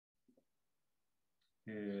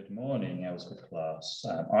Good morning, Aylesford class.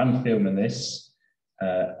 I'm filming this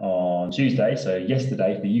on Tuesday, so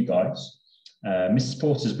yesterday for you guys. Mrs.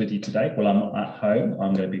 Porter's with you today. While I'm at home,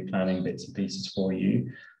 I'm going to be planning bits and pieces for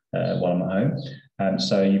you while I'm at home.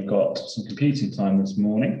 So you've got some computing time this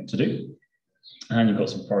morning to do, and you've got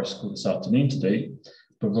some forest school this afternoon to do.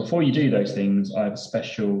 But before you do those things, I have a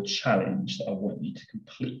special challenge that I want you to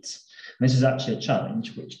complete. And this is actually a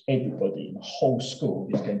challenge which everybody in the whole school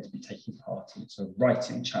is going to be taking part in. It's a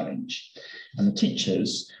writing challenge. And the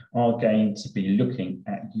teachers are going to be looking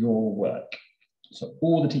at your work. So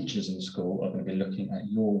all the teachers in the school are going to be looking at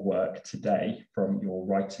your work today from your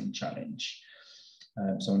writing challenge.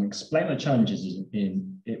 So I'm going to explain what the challenge is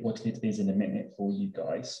what it is in a minute for you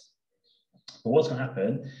guys. But what's going to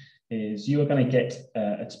happen is you are going to get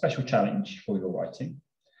a special challenge for your writing.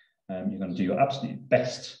 You're going to do your absolute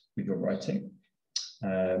best with your writing.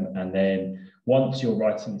 And then once your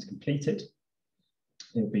writing is completed,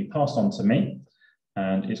 it will be passed on to me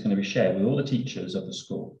and it's going to be shared with all the teachers of the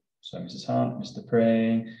school. So Mrs. Hunt, Mr.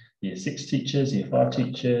 Pring, Year 6 teachers, Year 5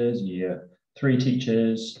 teachers, Year 3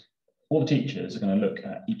 teachers, all the teachers are going to look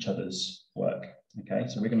at each other's work. Okay,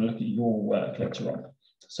 so we're going to look at your work later on.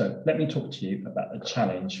 So let me talk to you about the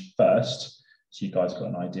challenge first, so you guys got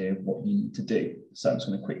an idea of what you need to do. So I'm just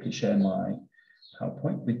going to quickly share my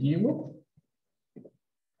PowerPoint with you all.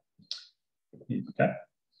 Okay,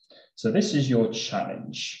 so this is your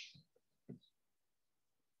challenge.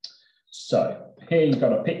 So here you've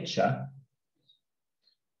got a picture,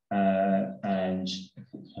 and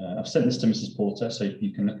I've sent this to Mrs. Porter, so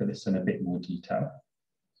you can look at this in a bit more detail.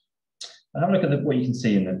 Have a look at what you can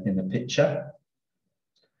see in the picture.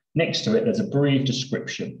 Next to it, there's a brief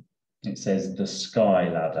description. It says the sky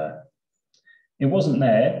ladder. It wasn't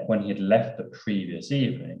there when he had left the previous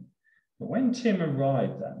evening, but when Tim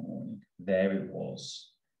arrived that morning, there it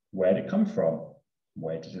was. Where did it come from?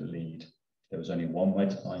 Where did it lead? There was only one way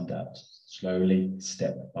to find out. Slowly,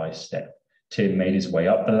 step by step, Tim made his way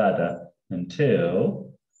up the ladder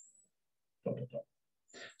until... Blah, blah, blah.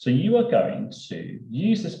 So you are going to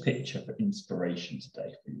use this picture for inspiration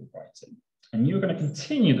today for your writing. And you're going to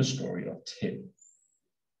continue the story of Tim.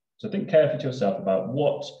 So think carefully to yourself about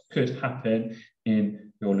what could happen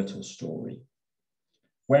in your little story.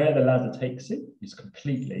 Where the ladder takes it is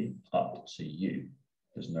completely up to you.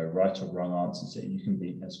 There's no right or wrong answers here. You can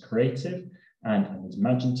be as creative and as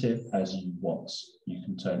imaginative as you want. You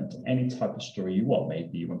can turn it into any type of story you want.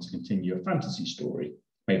 Maybe you want to continue a fantasy story.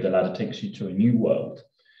 Maybe the ladder takes you to a new world.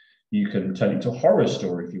 You can turn it into a horror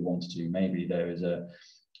story if you want to. Maybe there is a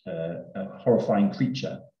horrifying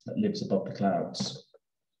creature that lives above the clouds.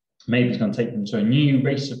 Maybe it's going to take them to a new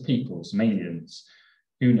race of people, some aliens.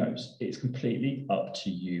 Who knows? It's completely up to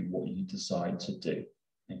you what you decide to do.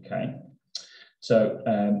 Okay. So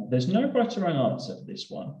there's no right or wrong answer for this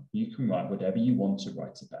one. You can write whatever you want to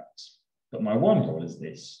write about. But my one rule is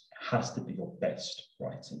this: it has to be your best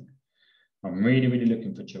writing. I'm really, really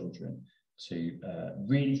looking for children to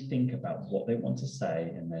really think about what they want to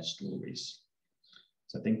say in their stories.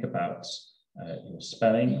 So think about your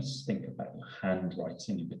spellings, think about your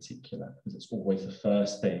handwriting in particular, because it's always the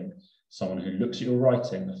first thing. Someone who looks at your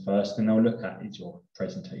writing, the first thing they'll look at is your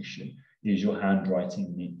presentation. Is your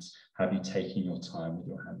handwriting neat? Have you taken your time with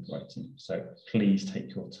your handwriting? So please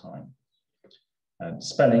take your time.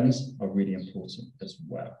 Spellings are really important as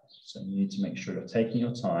well. So you need to make sure you're taking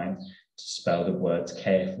your time to spell the words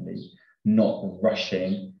carefully, not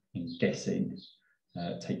rushing and guessing.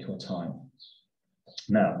 Take your time.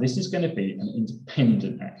 Now, this is going to be an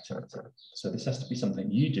independent activity. So this has to be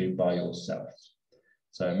something you do by yourself.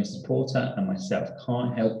 So Mrs. Porter and myself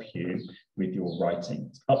can't help you with your writing.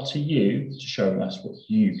 It's up to you to show us what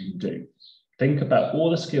you can do. Think about all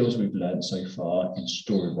the skills we've learned so far in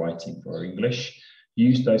story writing for English.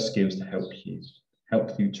 Use those skills to help you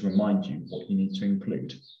to remind you what you need to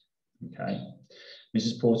include. Okay.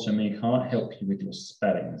 Mrs. Porter and me can't help you with your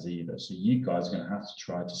spellings either. So you guys are going to have to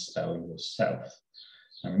try to spell yourself.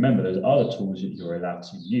 And remember, there's other tools that you're allowed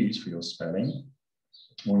to use for your spelling.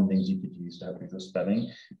 One of the things you could use to help with your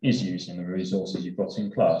spelling is using the resources you've got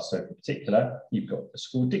in class. So in particular, you've got a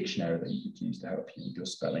school dictionary that you could use to help you with your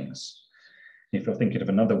spellings. If you're thinking of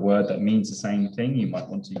another word that means the same thing, you might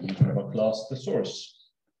want to use one of our class thesaurus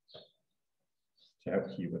to help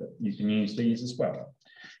you with it. You can use these as well.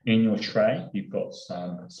 In your tray, you've got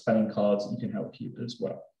some spelling cards that you can help you with as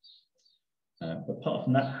well. But apart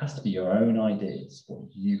from that, it has to be your own ideas, what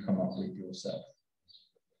you come up with yourself.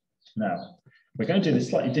 Now, we're going to do this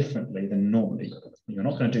slightly differently than normally. You're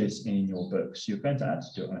not going to do this in your books. You're going to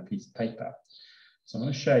actually do it on a piece of paper. So I'm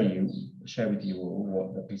going to share with you all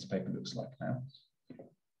what the piece of paper looks like now.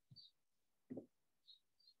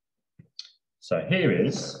 So here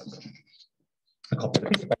is a copy of the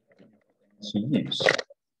piece of paper to use.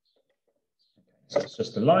 So it's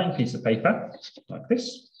just a lined piece of paper like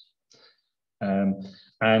this. And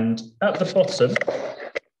at the bottom,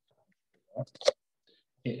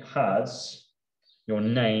 it has your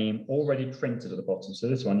name already printed at the bottom. So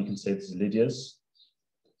this one, you can see this is Lydia's.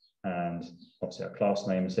 And obviously our class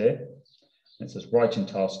name is here. And it says writing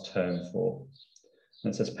task term 4.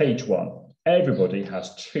 And it says page 1. Everybody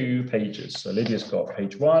has 2 pages. So Lydia's got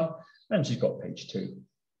page 1 and she's got page 2.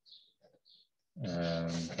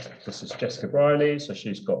 This is Jessica Briley, so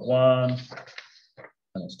she's got 1 and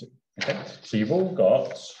that's 2. Okay, so you've all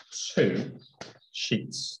got 2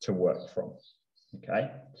 sheets to work from. Okay,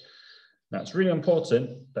 now it's really important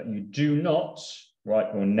that you do not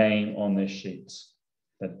write your name on this sheet.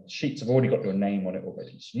 The sheets have already got your name on it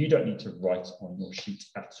already, so you don't need to write on your sheet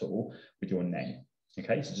at all with your name.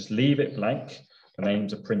 Okay, so just leave it blank. The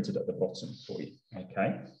names are printed at the bottom for you.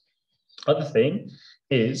 Okay. Other thing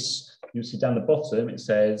is, you'll see down the bottom, it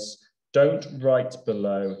says, don't write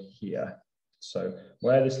below here. So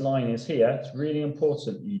where this line is here, it's really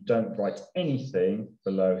important you don't write anything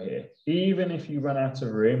below here. Even if you run out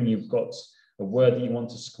of room and you've got a word that you want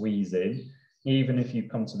to squeeze in, even if you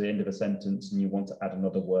come to the end of a sentence and you want to add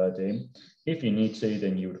another word in, if you need to,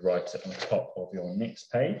 then you would write it on the top of your next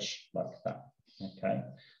page like that. Okay,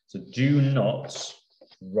 so do not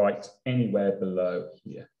write anywhere below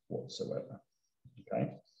here whatsoever.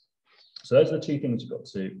 Okay, so those are the 2 things you've got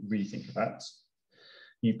to really think about.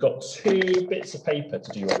 You've got 2 bits of paper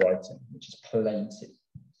to do your writing, which is plenty.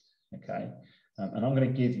 Okay, and I'm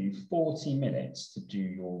going to give you 40 minutes to do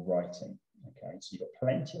your writing. Okay, so you've got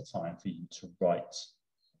plenty of time for you to write.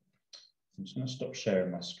 I'm just going to stop sharing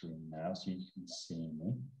my screen now so you can see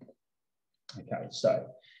me. Okay, so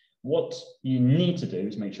what you need to do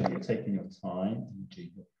is make sure you're taking your time and do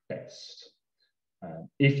your best.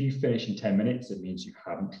 If you finish in 10 minutes, it means you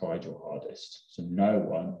haven't tried your hardest. So no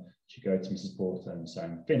one should go to Mrs. Porter and say,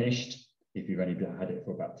 I'm finished, if you've only had it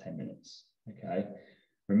for about 10 minutes, okay?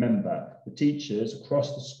 Remember, the teachers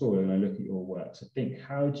across the school are going to look at your work. So think,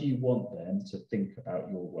 how do you want them to think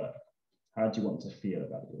about your work? How do you want to feel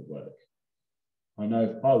about your work? I know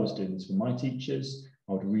if I was doing this for my teachers,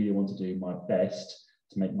 I would really want to do my best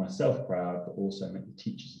to make myself proud, but also make the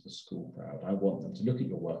teachers of the school proud. I want them to look at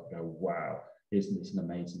your work and go, wow, isn't this an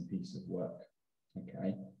amazing piece of work?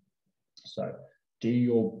 Okay, so do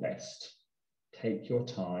your best. Take your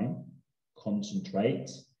time, concentrate.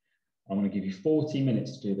 I'm going to give you 40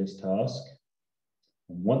 minutes to do this task.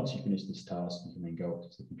 And once you finish this task, you can then go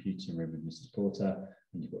up to the computing room with Mrs. Porter,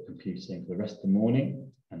 and you've got computing for the rest of the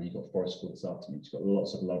morning, and then you've got forest school this afternoon. You've got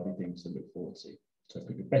lots of lovely things to look forward to. So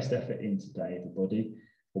put your best effort in today, everybody.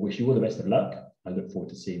 I wish you all the best of luck. I look forward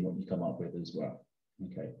to seeing what you come up with as well.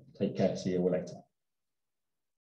 Okay, take care. See you all later.